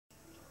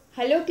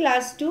Hello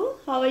class 2,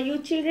 how are you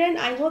children?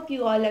 I hope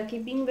you all are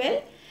keeping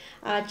well.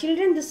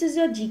 Children, this is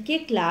your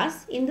GK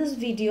class. In this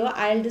video,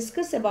 I will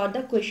discuss about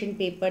the question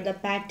paper, the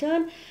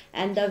pattern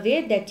and the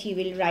way that you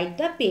will write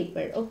the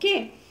paper.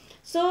 Okay.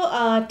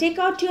 So, take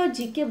out your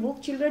GK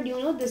book. Children, you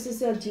know this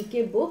is your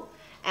GK book.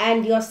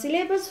 And your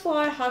syllabus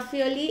for half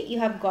yearly, you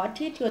have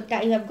got it.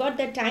 You have got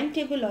the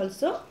timetable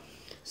also.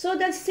 So,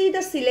 see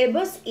the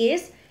syllabus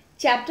is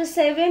Chapter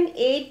 7,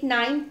 8,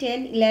 9,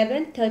 10,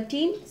 11,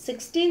 13,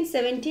 16,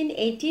 17,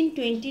 18,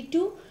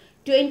 22,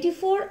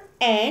 24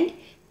 and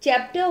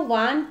Chapter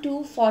 1,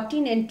 2,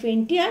 14 and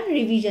 20 are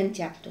revision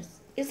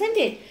chapters. Isn't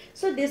it?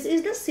 So this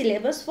is the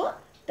syllabus for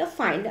the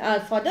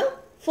for the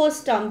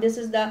first term. This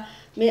is the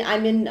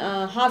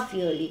half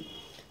yearly.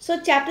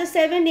 So chapter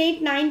 7,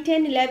 8, 9,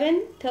 10,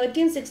 11,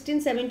 13, 16,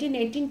 17,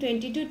 18,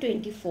 22,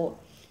 24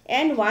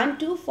 and 1,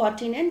 2,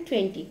 14 and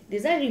 20.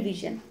 These are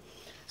revision.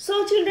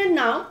 So children,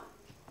 now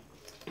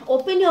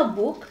open your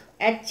book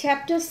at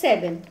chapter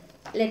 7.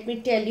 Let me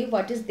tell you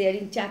what is there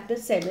in chapter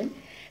 7.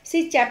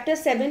 See chapter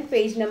 7,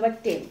 page number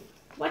 10.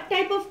 What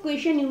type of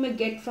question you may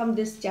get from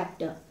this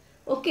chapter?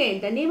 Okay,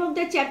 the name of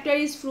the chapter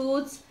is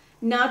Fruits,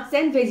 Nuts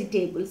and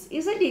Vegetables.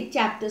 Isn't it?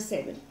 Chapter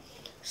 7.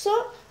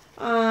 So,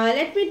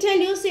 let me tell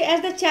you, see,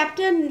 as the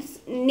chapter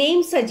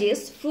name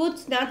suggests,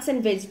 fruits, nuts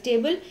and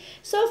vegetable.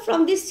 So,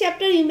 from this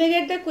chapter you may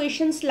get the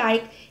questions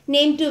like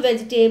name two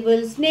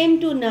vegetables, name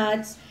two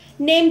nuts,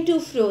 name two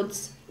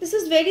fruits. This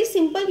is very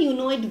simple, you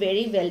know it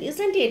very well,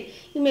 isn't it?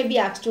 You may be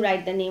asked to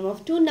write the name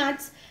of two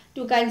nuts,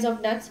 two kinds of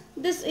nuts.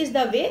 This is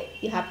the way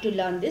you have to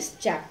learn this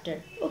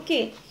chapter.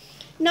 Okay.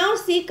 Now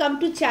see,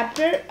 come to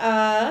chapter,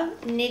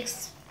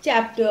 next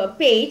chapter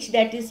page,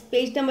 that is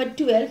page number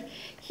 12.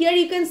 Here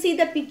you can see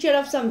the picture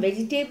of some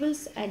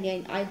vegetables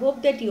and I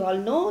hope that you all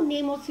know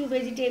name of few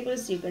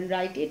vegetables. You can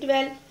write it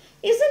well,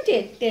 isn't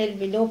it? There will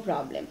be no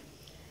problem.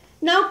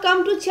 Now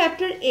come to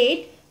chapter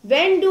 8.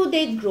 When do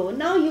they grow?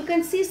 Now you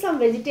can see some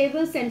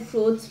vegetables and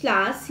fruits,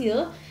 flowers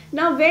here.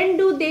 Now when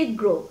do they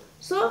grow?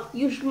 So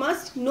you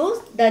must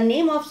know the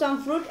name of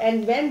some fruit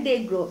and when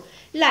they grow.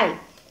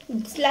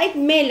 It's like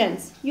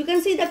melons. You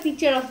can see the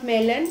picture of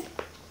melon.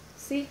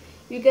 See,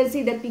 you can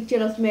see the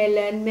picture of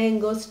melon,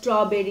 mango,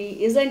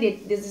 strawberry, isn't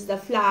it? This is the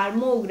flower,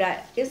 mogra,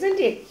 isn't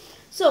it?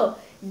 So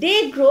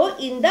they grow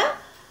in the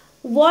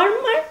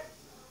warmer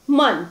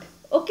month.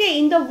 Okay,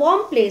 in the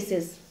warm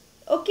places.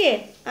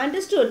 Okay,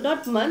 understood,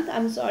 not month,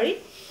 I'm sorry.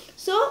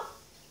 So,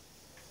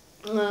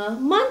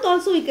 month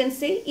also we can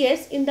say,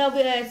 yes, in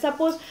the,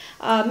 suppose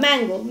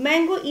mango.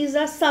 Mango is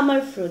a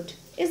summer fruit,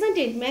 isn't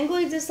it? Mango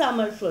is a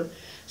summer fruit.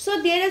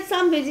 So, there are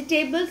some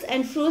vegetables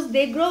and fruits,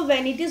 they grow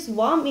when it is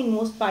warm in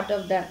most part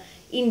of the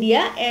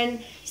India.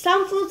 And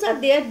some fruits are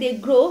there, they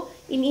grow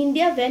in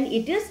India when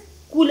it is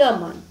cooler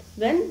month.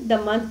 When the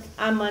month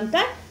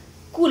are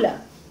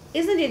cooler.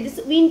 Isn't it?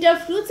 This winter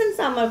fruits and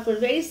summer fruit.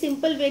 Very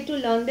simple way to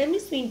learn them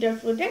is winter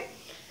fruit and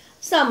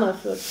summer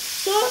fruit.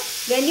 So,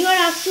 when you are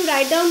asked to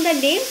write down the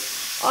name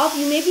of,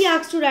 you may be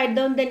asked to write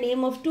down the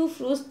name of two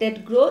fruits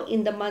that grow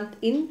in the month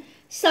in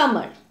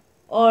summer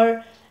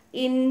or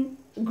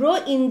grow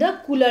in the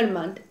cooler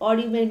month, or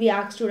you may be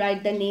asked to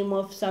write the name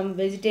of some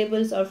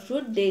vegetables or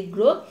fruit they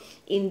grow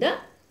in the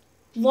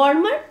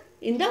warm,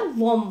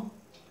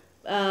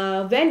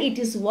 when it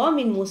is warm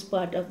in most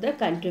part of the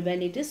country,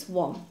 when it is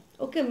warm.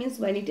 Okay, means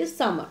when it is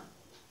summer.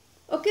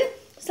 Okay,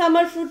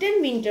 summer fruit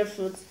and winter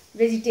fruits,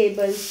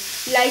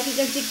 vegetables, like you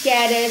can see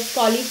carrots,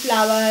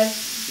 cauliflower,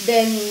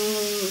 then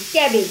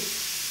cabbage.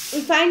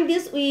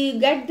 We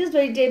get this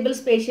vegetable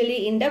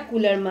especially in the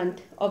cooler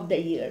month of the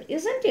year,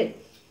 isn't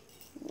it?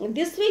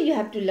 This way you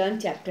have to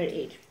learn chapter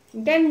 8.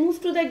 Then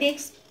move to the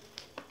next.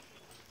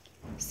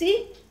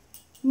 See,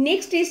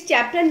 next is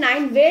chapter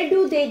 9, where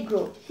do they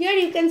grow? Here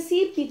you can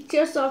see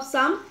pictures of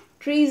some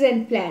trees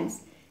and plants,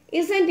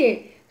 isn't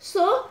it?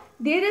 So,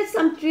 there are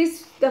some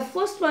trees. The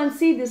first one,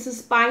 see, this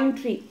is pine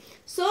tree.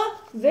 So,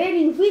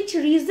 in which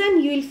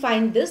region you will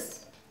find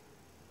this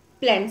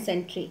plants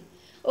and tree?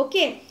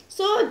 Okay.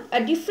 So,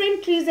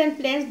 different trees and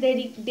plants,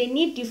 they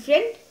need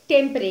different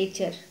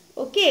temperature.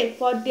 Okay,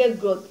 for their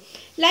growth.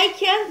 Like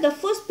here, the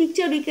first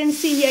picture we can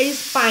see here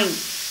is pine.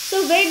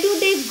 So, where do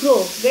they grow?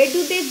 Where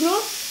do they grow?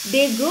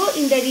 They grow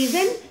in the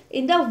region,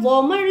 in the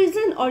warmer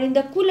region or in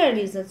the cooler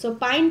region. So,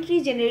 pine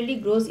tree generally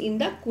grows in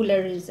the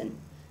cooler region.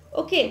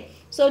 Okay.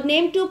 So,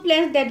 name two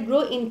plants that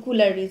grow in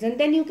cooler region.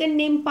 Then you can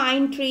name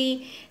pine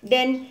tree.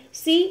 Then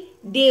see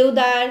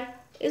deodar,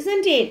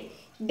 isn't it?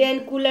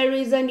 Then cooler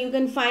region you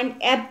can find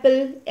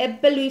apple.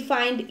 Apple we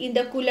find in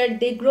the cooler,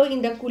 they grow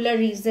in the cooler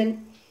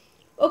region.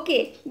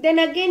 Okay. Then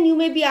again you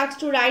may be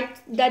asked to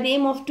write the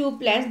name of two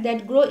plants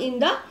that grow in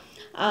the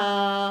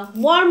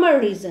warmer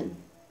region.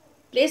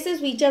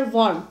 Places which are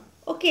warm.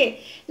 Okay.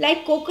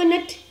 Like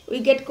coconut, we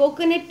get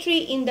coconut tree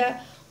in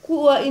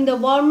the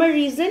warmer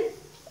region.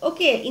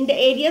 Okay, in the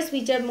areas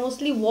which are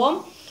mostly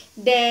warm.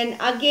 Then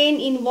again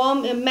in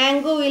warm,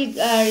 mango will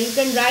you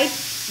can write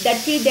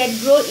that tree that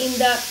grow in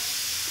the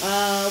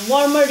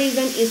warmer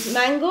region is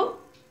mango.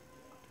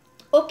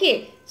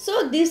 Okay,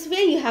 So this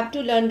way you have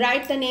to learn,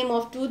 write the name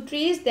of 2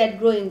 trees that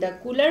grow in the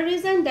cooler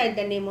region, that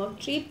the name of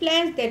 3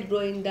 plants that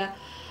grow in the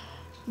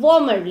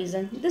warmer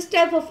region. This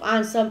type of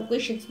answer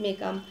questions may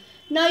come.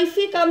 Now if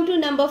we come to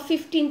number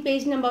 15,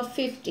 page number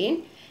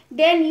 15,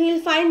 then you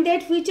will find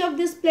that which of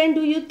this plant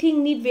do you think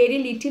need very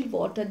little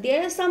water.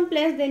 There are some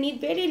plants they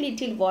need very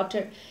little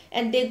water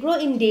and they grow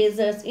in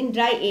deserts, in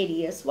dry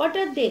areas. What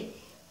are they?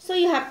 So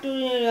you have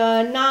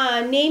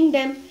to name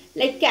them,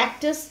 like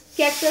cactus.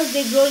 Cactus,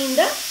 they grow in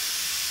the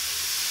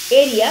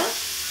area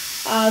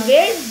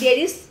where there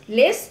is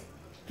less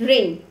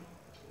rain,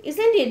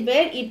 isn't it?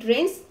 Where it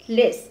rains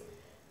less.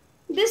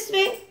 This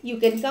way you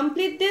can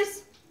complete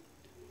this.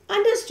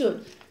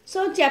 Understood?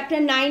 So chapter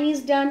 9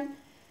 is done.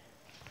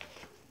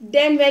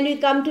 Then when we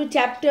come to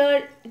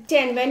chapter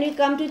 10,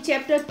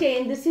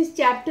 this is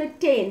chapter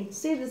 10.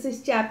 See, this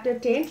is chapter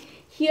 10.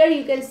 Here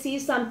you can see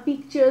some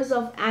pictures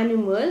of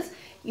animals.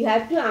 You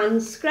have to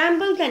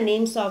unscramble the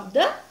names of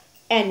the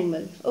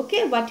animal.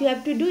 Okay, what you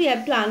have to do, you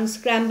have to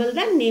unscramble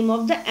the name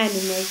of the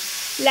animal.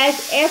 Like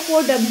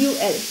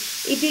F-O-W-L.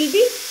 It will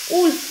be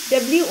wolf,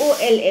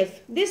 W-O-L-F.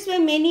 This way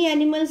many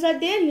animals are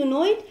there, you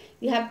know it.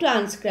 You have to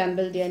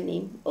unscramble their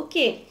name.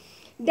 Okay.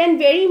 Then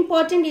very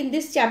important in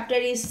this chapter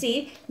is,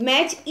 see,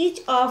 match each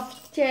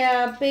of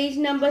page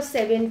number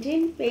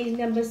 17. Page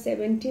number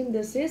 17,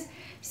 this is,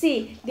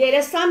 see, there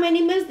are some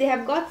animals, they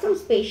have got some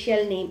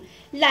special name.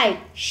 Like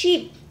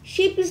sheep.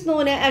 Sheep is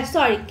known as,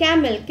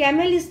 camel.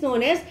 Camel is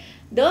known as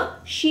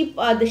the sheep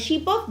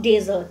of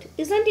desert,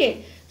 isn't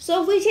it?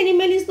 So which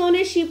animal is known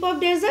as sheep of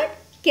desert?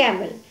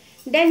 Camel.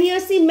 Then here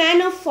see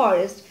man of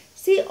forest.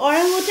 See,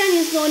 orangutan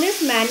is known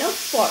as man of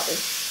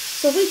forest.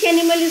 So which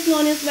animal is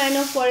known as man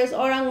of forest?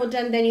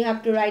 Orangutan. Then you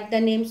have to write the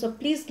name. So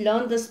please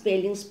learn the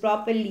spellings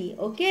properly.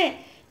 Okay.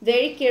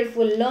 Very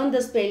careful. Learn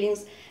the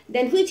spellings.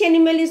 Then which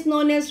animal is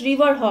known as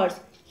river horse?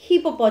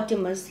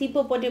 Hippopotamus.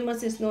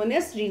 Hippopotamus is known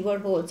as river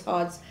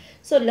horse.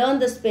 So learn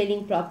the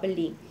spelling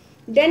properly.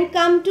 Then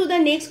come to the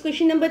next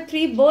question number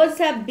 3. Birds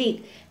have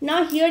beak.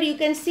 Now here you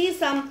can see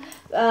some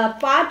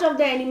part of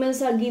the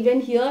animals are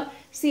given here.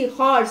 See,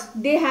 horse,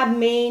 they have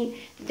mane.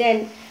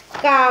 Then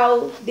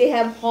cow, they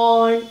have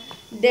horn.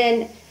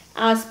 Then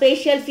a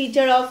special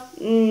feature of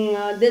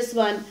this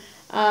one,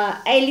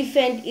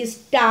 elephant is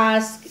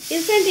tusk,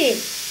 isn't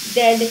it?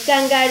 Then the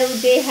kangaroo,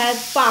 they have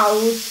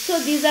pouch. So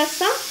these are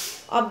some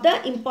of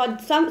the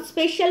some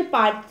special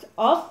parts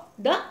of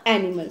the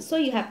animal. So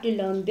you have to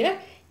learn their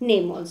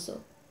name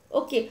also.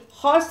 Okay,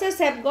 horses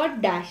have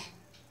got dash,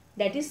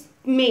 that is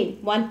mane,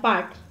 one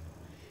part.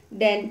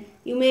 Then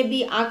you may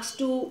be asked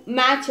to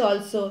match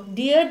also.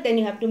 Deer, then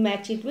you have to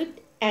match it with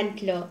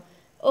antler.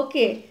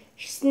 Okay,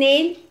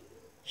 snail,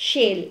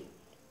 shell.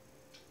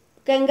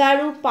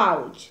 Kangaroo,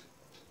 pouch.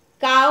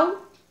 Cow,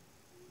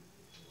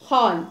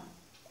 horn.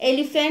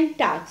 Elephant,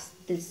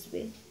 tusk. This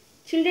way.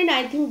 Children,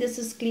 I think this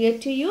is clear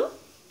to you.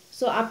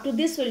 So up to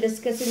this we'll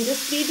discuss in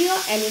this video,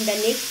 and in the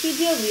next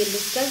video we'll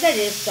discuss the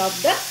rest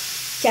of the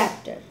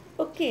chapter.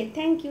 Okay,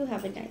 thank you.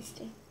 Have a nice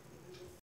day.